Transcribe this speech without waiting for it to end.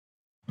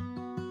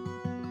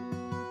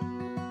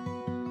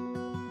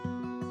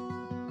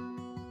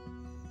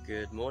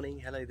Good morning,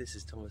 hello, this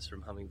is Thomas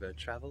from Hummingbird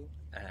Travel.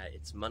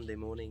 It's Monday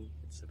morning,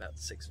 it's about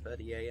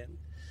 6:30 AM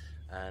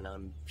and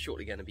I'm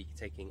shortly going to be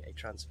taking a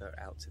transfer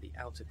out to the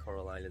outer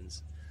coral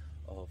islands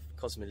of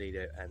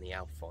Cosmoledo and the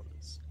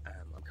Alphonse.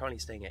 I'm currently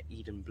staying at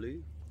Eden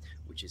Bleu,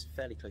 which is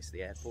fairly close to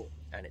the airport,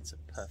 and it's a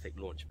perfect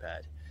launch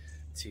pad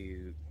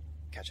to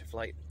catch a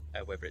flight,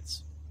 whether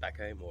it's back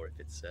home or if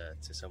it's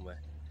to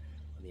somewhere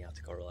on the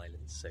outer coral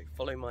islands. So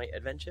follow my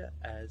adventure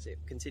as it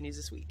continues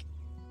this week.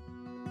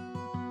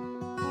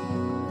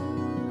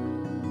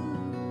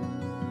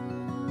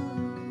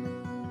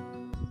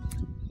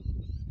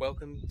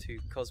 Welcome to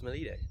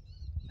Cosmoledo,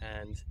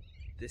 and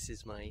this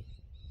is my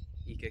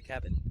eco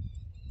cabin.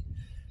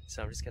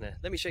 So I'm just gonna,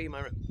 let me show you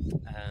my room.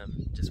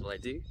 Just while I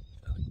do,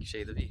 I'll show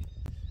you the view.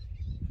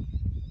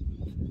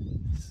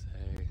 So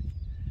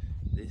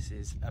this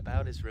is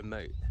about as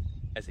remote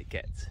as it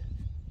gets.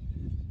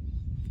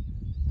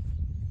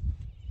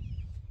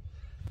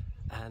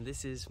 And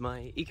this is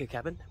my eco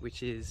cabin,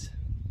 which is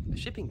a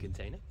shipping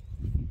container.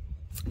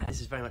 And this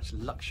is very much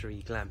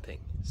luxury glamping.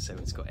 So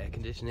it's got air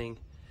conditioning.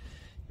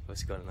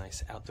 It's got a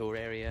nice outdoor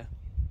area,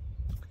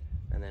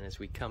 and then as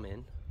we come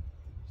in,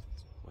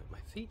 wipe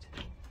my feet,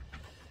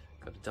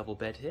 got a double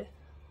bed here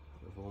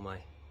with all my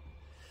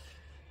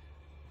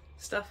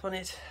stuff on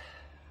it,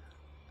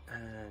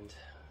 and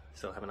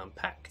still haven't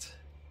unpacked,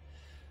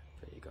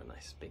 but you've got a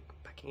nice big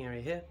packing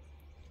area here.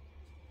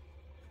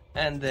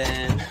 And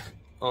then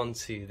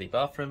onto the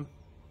bathroom,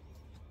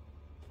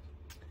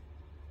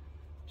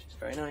 which is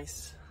very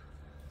nice,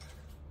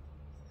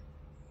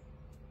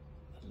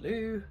 a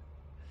loo.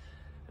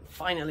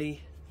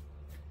 Finally,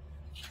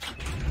 the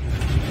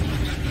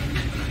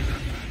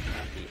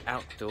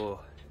outdoor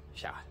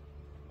shower.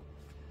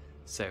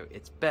 So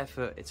it's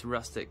barefoot, it's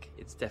rustic,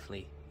 it's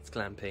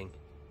glamping,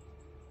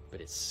 but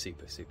it's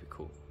super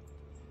cool.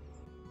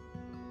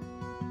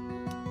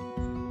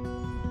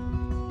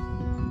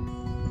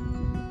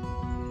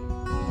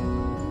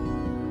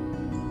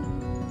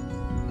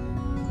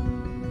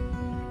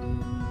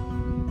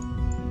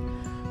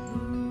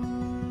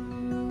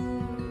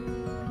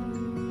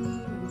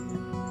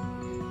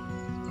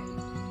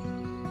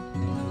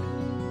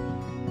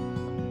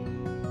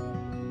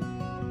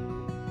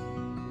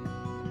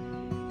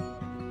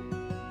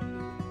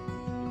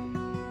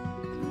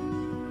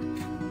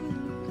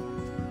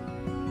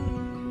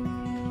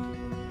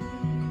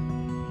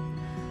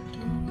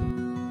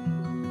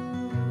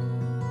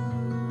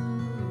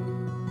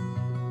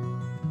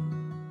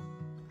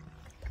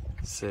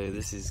 So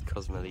this is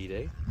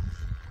Cosmoledo,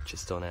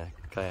 just on a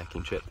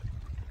kayaking trip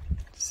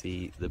to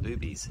see the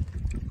boobies.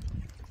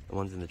 The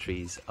ones in the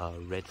trees are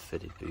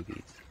red-footed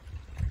boobies,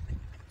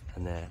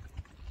 and they're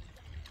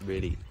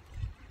really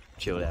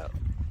chilled out,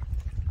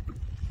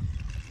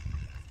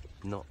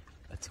 not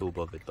at all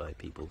bothered by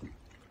people.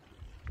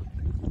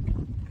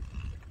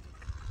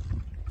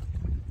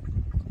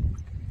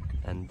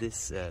 And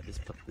this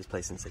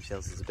place in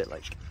Seychelles is a bit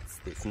like,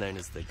 it's known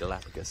as the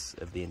Galapagos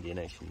of the Indian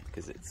Ocean,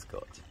 because it's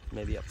got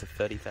maybe up to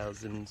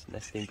 30,000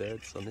 nesting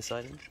birds on this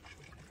island.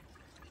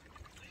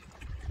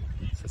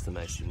 So it's the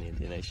most in the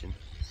Indian Ocean.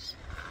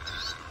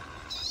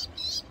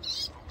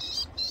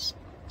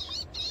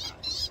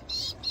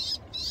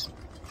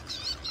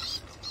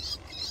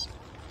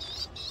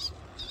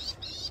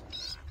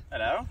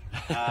 Hello,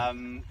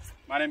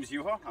 my name is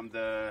Juho. I'm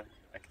the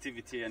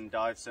Activity and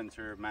Dive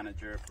Center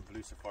Manager for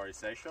Blue Safari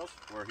Seychelles.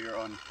 We're here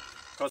on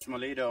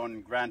Cosmoledo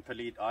on Grand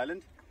Palette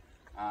Island,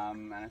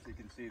 and as you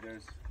can see, the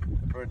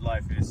bird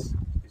life is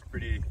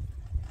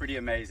pretty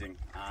amazing.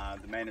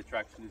 The main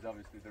attraction is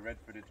obviously the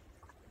red-footed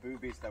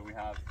boobies that we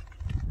have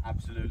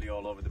absolutely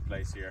all over the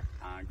place here.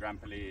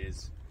 Grand Palette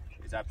is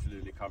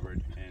absolutely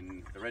covered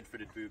in the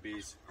red-footed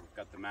boobies. We've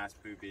got the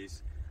masked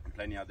boobies and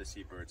plenty other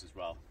seabirds as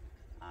well.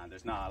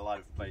 There's not a lot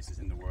of places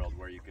in the world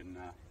where you can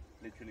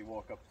literally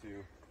walk up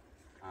to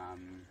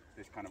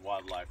this kind of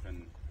wildlife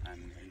and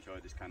enjoy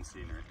this kind of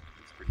scenery.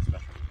 It's pretty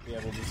special. Be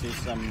able to see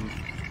some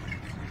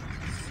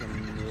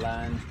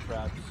land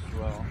crabs as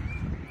well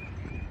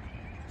in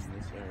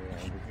this area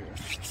over here.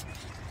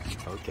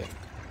 Okay.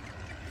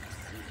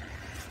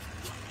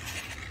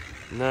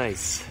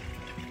 Nice.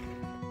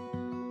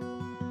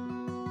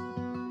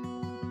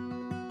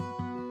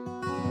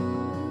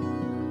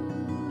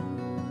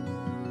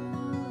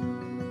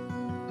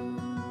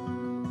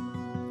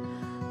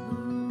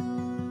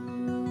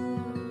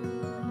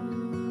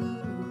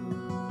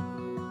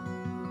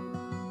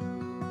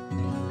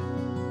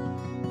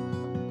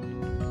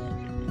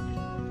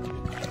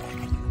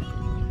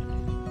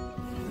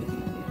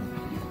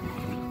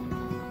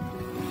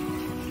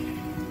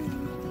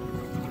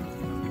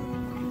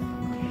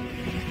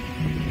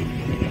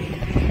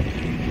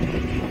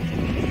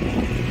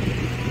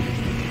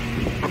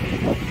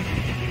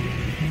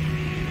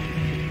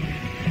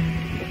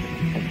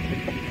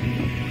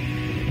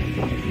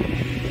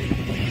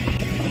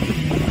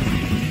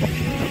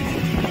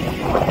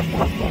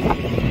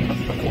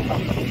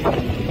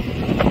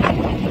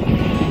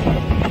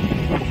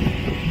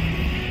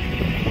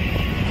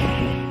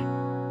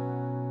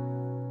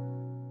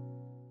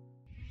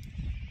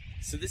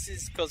 So this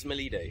is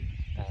Cosmoledo.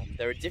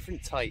 There are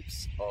different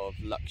types of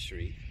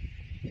luxury.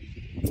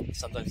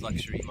 Sometimes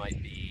luxury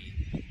might be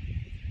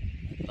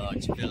a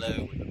large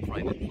villa with a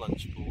private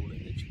plunge pool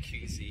and a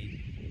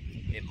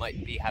jacuzzi. It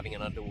might be having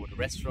an underwater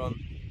restaurant,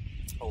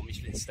 or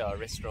Michelin star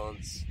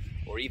restaurants,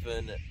 or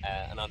even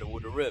an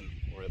underwater room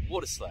or a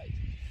water slide.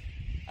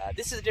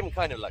 This is a different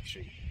kind of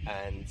luxury,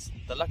 and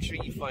the luxury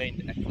you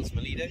find at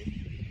Cosmoledo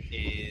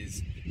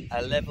is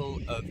a level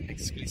of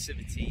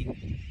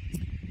exclusivity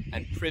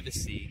and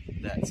privacy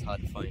that's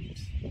hard to find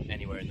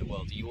anywhere in the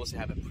world. You also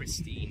have a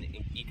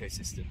pristine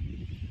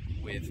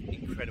ecosystem with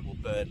incredible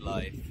bird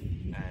life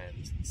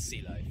and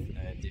sea life,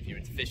 and if you're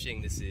into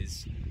fishing, this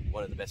is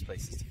one of the best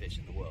places to fish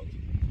in the world.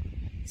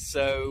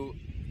 So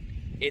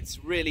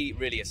it's really,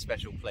 really a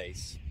special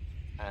place,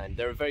 and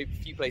there are very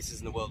few places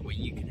in the world where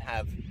you can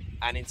have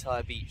an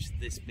entire beach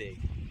this big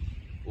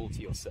all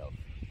to yourself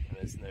and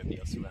there's nobody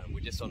else around.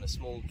 We're just on a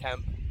small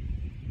camp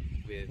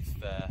with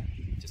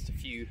just a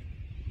few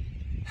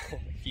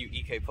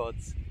eco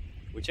pods,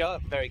 which are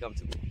very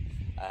comfortable,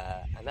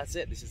 and that's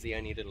it. This is the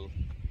only little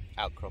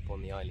outcrop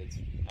on the island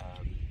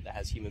that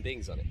has human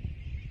beings on it.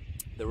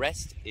 The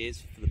rest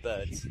is for the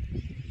birds.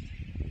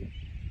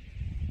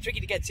 Tricky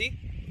to get to.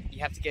 You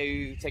have to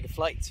go take a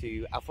flight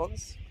to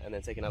Alphonse and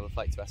then take another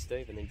flight to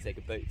Astove and then you take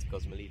a boat to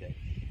Cosmoledo,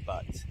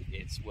 but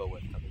it's well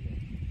worth coming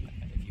in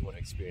if you want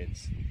to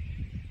experience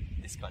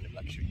this kind of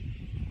luxury.